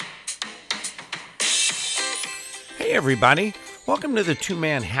Hey everybody, welcome to the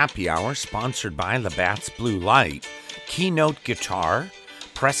Two-Man Happy Hour sponsored by Labatt's Blue Light, Keynote Guitar,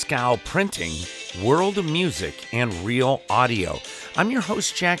 Prescal Printing, World of Music, and Real Audio. I'm your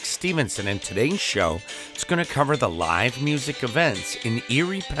host Jack Stevenson, and today's show is going to cover the live music events in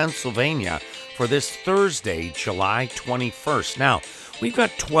Erie, Pennsylvania for this Thursday, July 21st. Now, we've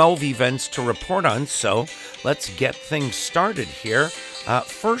got 12 events to report on, so let's get things started here.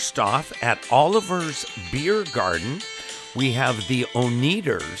 First off, at Oliver's Beer Garden, we have the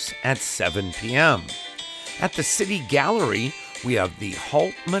Oneaters at 7 p.m. At the City Gallery, we have the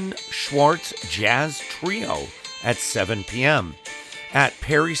Haltman Schwartz Jazz Trio at 7 p.m. At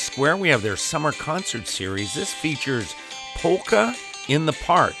Perry Square, we have their summer concert series. This features Polka in the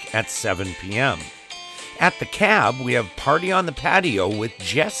Park at 7 p.m. At the Cab, we have Party on the Patio with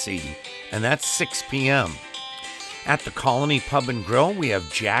Jesse, and that's 6 p.m. At the Colony Pub and Grill, we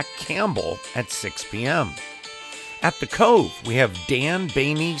have Jack Campbell at 6 p.m. At the Cove, we have Dan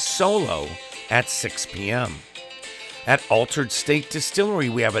Bainey Solo at 6 p.m. At Altered State Distillery,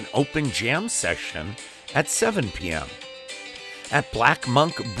 we have an open jam session at 7 p.m. At Black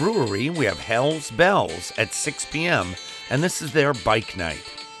Monk Brewery, we have Hell's Bells at 6 p.m., and this is their bike night.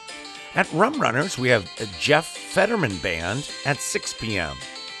 At Rum Runners, we have Jeff Fetterman Band at 6 p.m.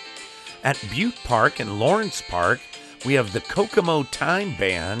 At Butte Park and Lawrence Park, we have the Kokomo Time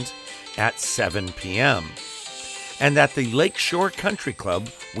Band at 7 p.m. And at the Lakeshore Country Club,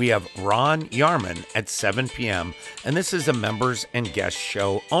 we have Ron Yarman at 7 p.m. And this is a members and guest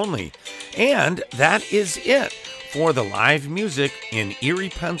show only. And that is it for the live music in Erie,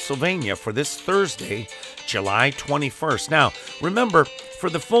 Pennsylvania for this Thursday, July 21st. Now, remember, for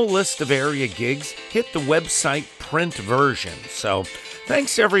the full list of area gigs, hit the website print version. So,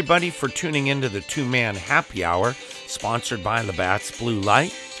 thanks everybody for tuning into the Two-Man Happy Hour, sponsored by Labatt's Blue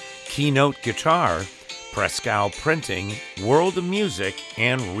Light, Keynote Guitar, Prescal Printing, World of Music,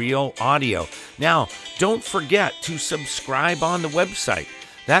 and Real Audio. Now, don't forget to subscribe on the website.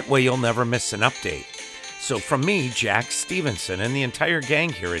 That way you'll never miss an update. So from me, Jack Stevenson, and the entire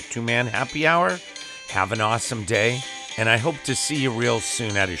gang here at Two-Man Happy Hour, have an awesome day, and I hope to see you real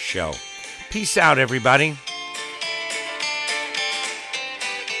soon at a show. Peace out, everybody.